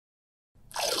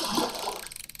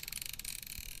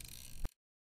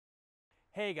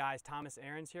Hey guys, Thomas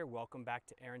Ahrens here. Welcome back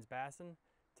to Ahrens Bassin.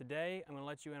 Today I'm going to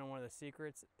let you in on one of the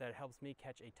secrets that helps me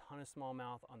catch a ton of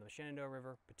smallmouth on the Shenandoah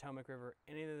River, Potomac River,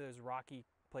 any of those rocky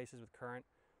places with current.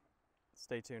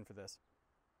 Stay tuned for this.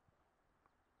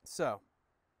 So,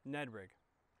 Ned Rig.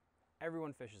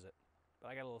 Everyone fishes it, but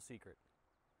I got a little secret.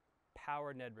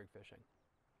 Power Ned Rig fishing.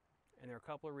 And there are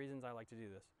a couple of reasons I like to do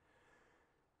this.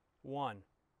 One,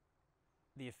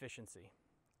 the efficiency.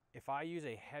 If I use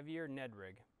a heavier Ned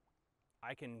Rig,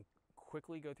 I can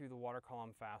quickly go through the water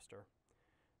column faster,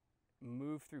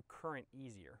 move through current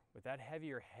easier. With that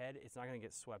heavier head, it's not going to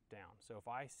get swept down. So if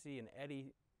I see an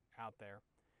eddy out there,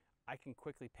 I can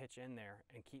quickly pitch in there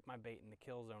and keep my bait in the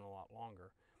kill zone a lot longer.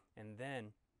 And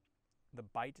then the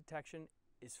bite detection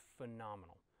is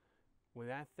phenomenal. When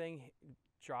that thing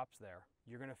drops there,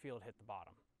 you're going to feel it hit the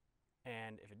bottom.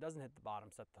 And if it doesn't hit the bottom,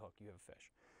 set the hook, you have a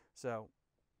fish. So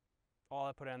all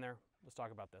I put in there, let's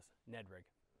talk about this, Ned Rig.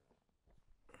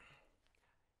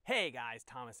 Hey guys,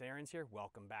 Thomas Ahrens here.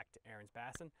 Welcome back to Ahrens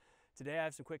Bassin. Today I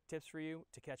have some quick tips for you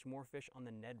to catch more fish on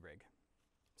the Ned Rig.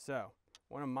 So,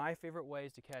 one of my favorite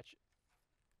ways to catch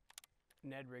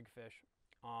Ned Rig fish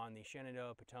on the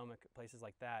Shenandoah, Potomac, places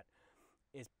like that,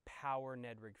 is power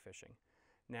Ned Rig fishing.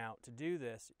 Now, to do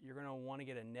this, you're going to want to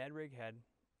get a Ned Rig head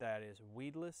that is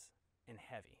weedless and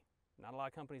heavy. Not a lot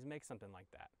of companies make something like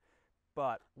that.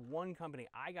 But one company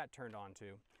I got turned on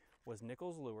to was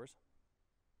Nichols Lures.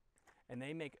 And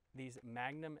they make these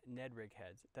Magnum Ned Rig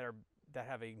heads that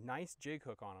have a nice jig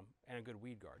hook on them and a good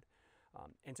weed guard.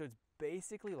 And so it's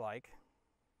basically like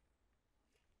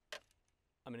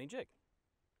a mini jig.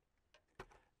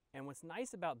 And what's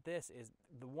nice about this is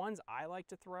the ones I like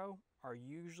to throw are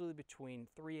usually between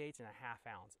 3/8 and a half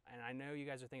ounce. And I know you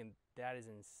guys are thinking that is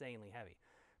insanely heavy,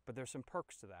 but there's some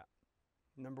perks to that.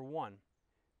 Number one,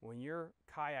 when you're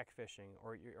kayak fishing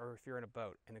or if you're in a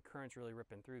boat and the current's really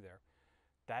ripping through there,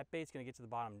 that bait's going to get to the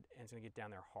bottom and it's going to get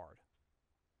down there hard.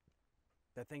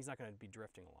 That thing's not going to be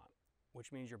drifting a lot,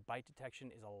 which means your bite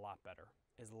detection is a lot better.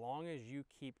 As long as you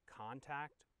keep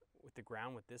contact with the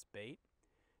ground with this bait,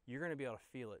 you're going to be able to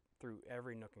feel it through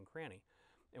every nook and cranny.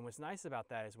 And what's nice about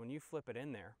that is when you flip it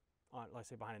in there, let's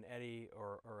say behind an eddy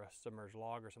or a submerged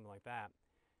log or something like that,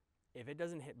 if it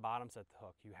doesn't hit bottom, set the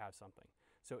hook, you have something.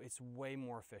 So it's way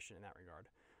more efficient in that regard.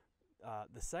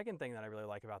 The second thing that I really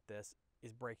like about this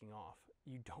is breaking off.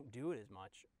 You don't do it as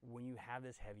much when you have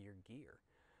this heavier gear.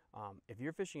 If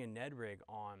you're fishing a Ned Rig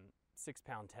on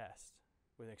 6-pound test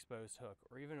with an exposed hook,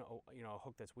 or even a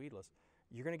hook that's weedless,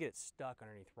 you're going to get it stuck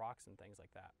underneath rocks and things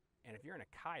like that. And if you're in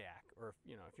a kayak, or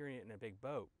if you're in a big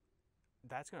boat,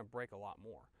 that's going to break a lot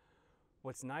more.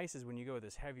 What's nice is when you go with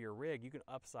this heavier rig, you can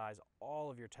upsize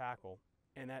all of your tackle,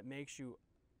 and that makes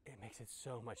it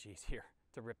so much easier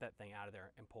to rip that thing out of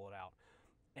there and pull it out.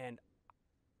 And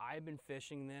I've been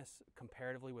fishing this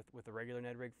comparatively with the regular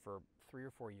Ned Rig for 3 or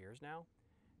 4 years now,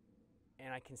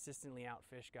 and I consistently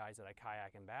outfish guys that I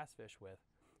kayak and bass fish with,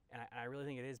 and I really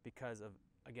think it is because of,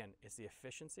 again, it's the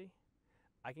efficiency.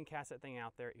 I can cast that thing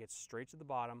out there, it gets straight to the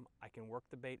bottom, I can work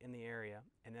the bait in the area,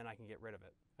 and then I can get rid of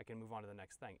it. I can move on to the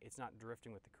next thing. It's not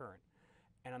drifting with the current,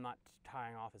 and I'm not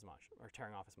tearing off as much.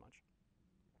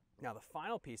 Now the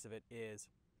final piece of it is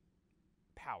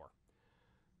power.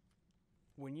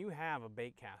 When you have a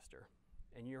bait caster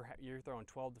and you're throwing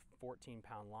 12 to 14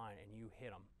 pound line and you hit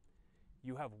them,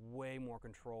 you have way more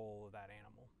control of that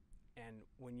animal. And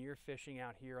when you're fishing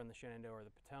out here on the Shenandoah or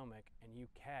the Potomac and you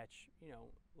catch,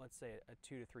 let's say a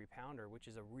 2 to 3 pounder, which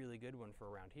is a really good one for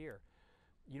around here,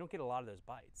 you don't get a lot of those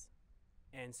bites.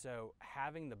 And so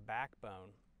having the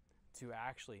backbone to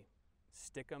actually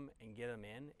stick them and get them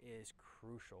in is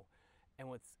crucial.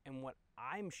 And what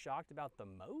I'm shocked about the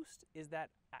most is that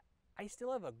I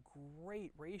still have a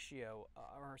great ratio,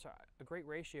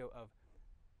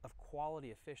 of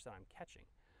quality of fish that I'm catching.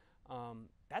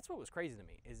 That's what was crazy to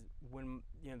me, is when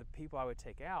the people I would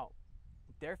take out,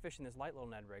 they're fishing this light little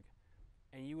Ned Rig,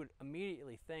 and you would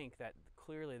immediately think that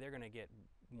clearly they're going to get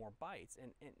more bites,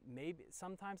 and maybe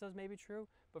sometimes those may be true,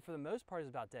 but for the most part it's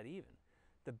about dead even.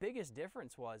 The biggest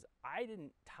difference was I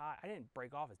didn't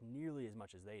break off as nearly as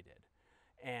much as they did,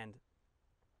 and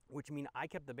which means I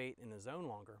kept the bait in the zone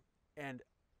longer. And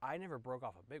I never broke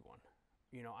off a big one.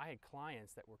 I had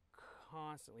clients that were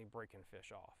constantly breaking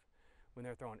fish off when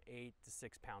they're throwing 8 to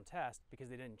 6 pound test because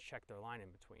they didn't check their line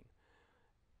in between.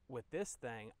 With this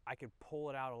thing, I could pull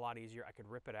it out a lot easier. I could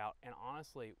rip it out. And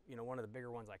honestly, one of the bigger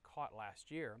ones I caught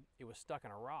last year, it was stuck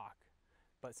in a rock.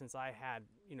 But since I had,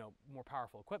 more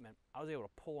powerful equipment, I was able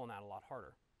to pull on that a lot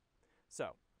harder.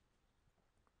 So,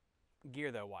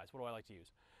 gear though wise, what do I like to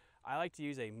use? I like to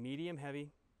use a medium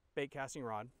heavy bait casting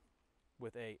rod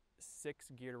with a 6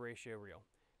 gear to ratio reel.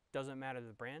 Doesn't matter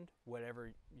the brand,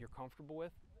 whatever you're comfortable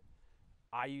with.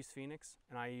 I use Phoenix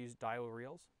and I use Daiwa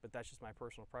reels, but that's just my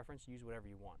personal preference. Use whatever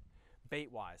you want. Bait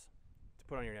wise, to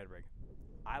put on your Ned Rig,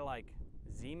 I like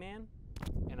Z-Man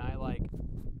and I like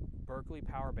Berkeley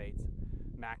Power Baits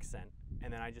Max Scent,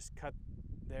 and then I just cut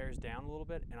theirs down a little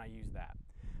bit and I use that.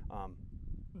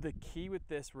 The key with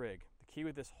this rig, the key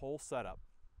with this whole setup,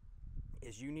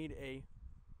 is you need a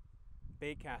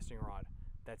bait casting rod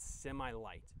that's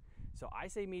semi-light. So I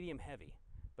say medium heavy,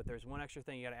 but there's one extra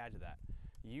thing you got to add to that.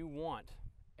 You want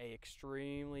a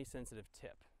extremely sensitive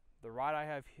tip. The rod I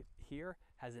have here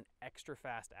has an extra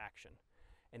fast action,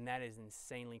 and that is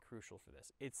insanely crucial for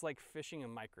this. It's like fishing a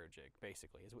micro jig,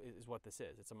 basically, is what this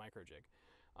is. It's a micro jig.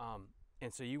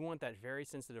 And so you want that very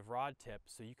sensitive rod tip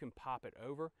so you can pop it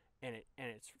over, and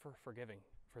it's forgiving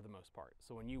for the most part.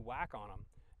 So when you whack on them,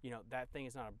 you know, that thing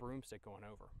is not a broomstick going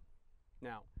over.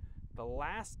 Now, the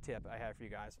last tip I have for you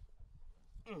guys,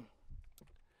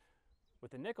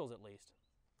 with the nickels at least,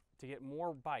 to get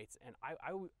more bites, and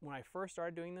when I first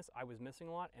started doing this, I was missing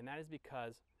a lot, and that is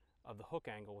because of the hook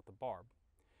angle with the barb.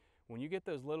 When you get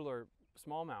those littler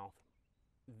smallmouth,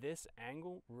 this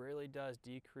angle really does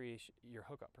decrease your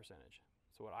hookup percentage.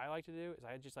 So what I like to do is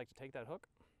I just like to take that hook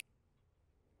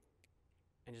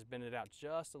and just bend it out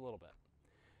just a little bit,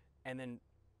 and then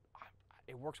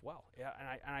it works well. Yeah,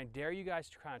 and I dare you guys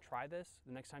to kind of try this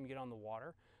the next time you get on the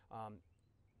water.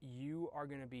 You are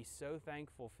going to be so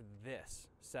thankful for this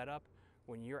setup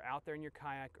when you're out there in your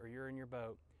kayak or you're in your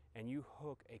boat and you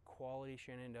hook a quality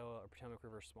Shenandoah or Potomac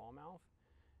River smallmouth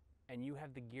and you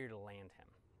have the gear to land him.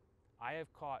 I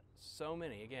have caught so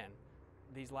many, again,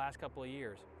 these last couple of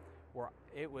years, where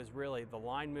it was really the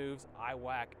line moves, I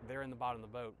whack, they're in the bottom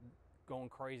of the boat going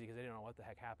crazy because they didn't know what the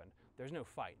heck happened. There's no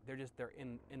fight. They're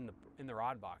in the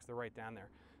rod box. They're right down there.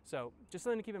 So just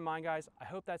something to keep in mind, guys. I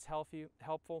hope that's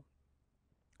helpful.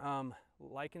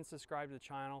 Like and subscribe to the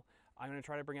channel. I'm going to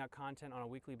try to bring out content on a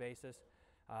weekly basis.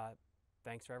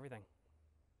 Thanks for everything.